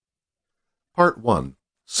Part 1.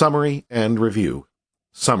 Summary and Review.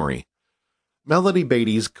 Summary. Melody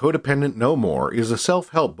Beattie's Codependent No More is a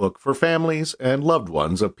self-help book for families and loved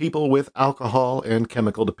ones of people with alcohol and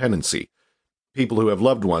chemical dependency. People who have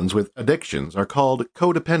loved ones with addictions are called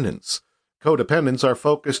codependents. Codependents are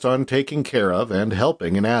focused on taking care of and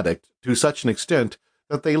helping an addict to such an extent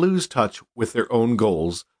that they lose touch with their own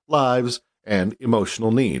goals, lives, and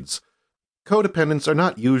emotional needs. Codependents are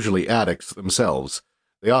not usually addicts themselves.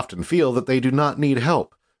 They often feel that they do not need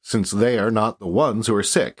help, since they are not the ones who are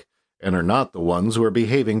sick, and are not the ones who are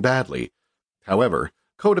behaving badly. However,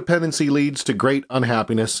 codependency leads to great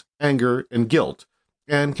unhappiness, anger, and guilt,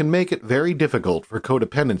 and can make it very difficult for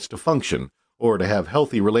codependents to function or to have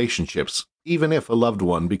healthy relationships, even if a loved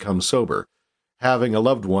one becomes sober. Having a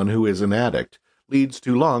loved one who is an addict leads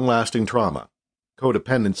to long-lasting trauma.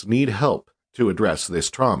 Codependents need help to address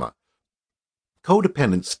this trauma.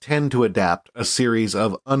 Codependents tend to adapt a series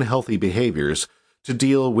of unhealthy behaviors to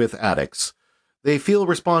deal with addicts. They feel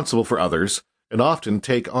responsible for others and often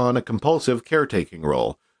take on a compulsive caretaking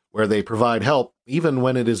role, where they provide help even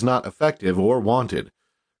when it is not effective or wanted.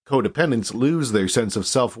 Codependents lose their sense of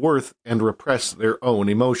self-worth and repress their own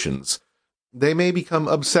emotions. They may become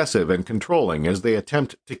obsessive and controlling as they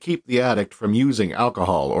attempt to keep the addict from using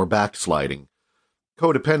alcohol or backsliding.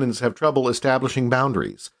 Codependents have trouble establishing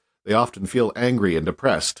boundaries. They often feel angry and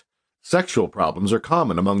depressed. Sexual problems are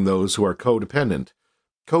common among those who are codependent.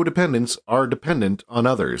 Codependents are dependent on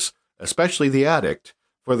others, especially the addict,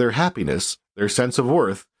 for their happiness, their sense of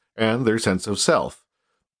worth, and their sense of self.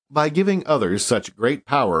 By giving others such great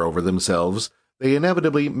power over themselves, they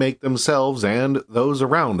inevitably make themselves and those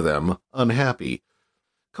around them unhappy.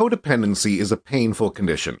 Codependency is a painful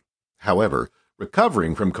condition. However,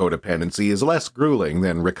 recovering from codependency is less grueling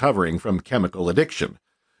than recovering from chemical addiction.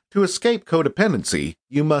 To escape codependency,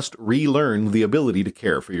 you must relearn the ability to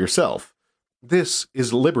care for yourself. This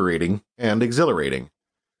is liberating and exhilarating.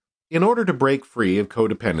 In order to break free of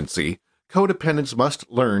codependency, codependents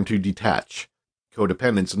must learn to detach.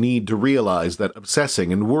 Codependents need to realize that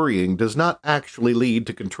obsessing and worrying does not actually lead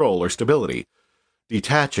to control or stability.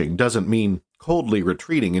 Detaching doesn't mean coldly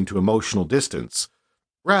retreating into emotional distance.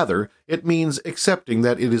 Rather, it means accepting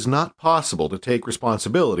that it is not possible to take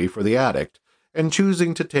responsibility for the addict, and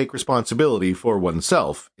choosing to take responsibility for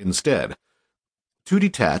oneself instead. To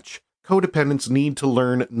detach, codependents need to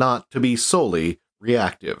learn not to be solely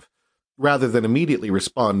reactive. Rather than immediately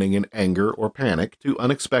responding in anger or panic to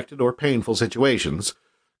unexpected or painful situations,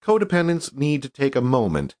 codependents need to take a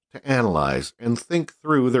moment to analyze and think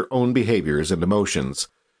through their own behaviors and emotions.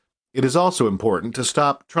 It is also important to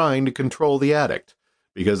stop trying to control the addict,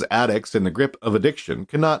 because addicts in the grip of addiction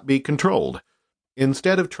cannot be controlled.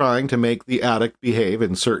 Instead of trying to make the addict behave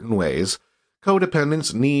in certain ways,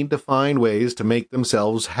 codependents need to find ways to make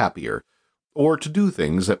themselves happier, or to do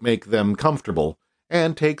things that make them comfortable,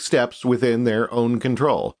 and take steps within their own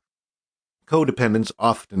control. Codependents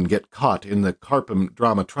often get caught in the Karpman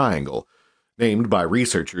drama triangle, named by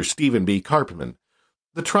researcher Stephen B. Karpman.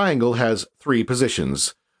 The triangle has 3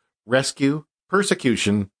 positions: rescue,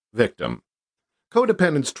 persecution, victim.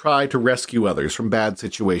 Codependents try to rescue others from bad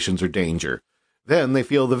situations or danger. Then they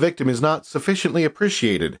feel the victim is not sufficiently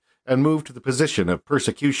appreciated and move to the position of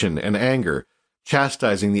persecution and anger,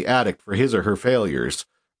 chastising the addict for his or her failures.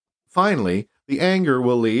 Finally, the anger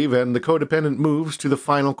will leave and the codependent moves to the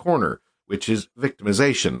final corner, which is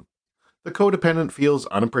victimization. The codependent feels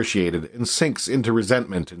unappreciated and sinks into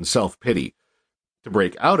resentment and self-pity. To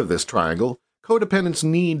break out of this triangle, codependents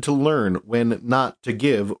need to learn when not to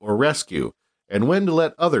give or rescue, and when to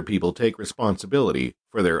let other people take responsibility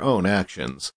for their own actions.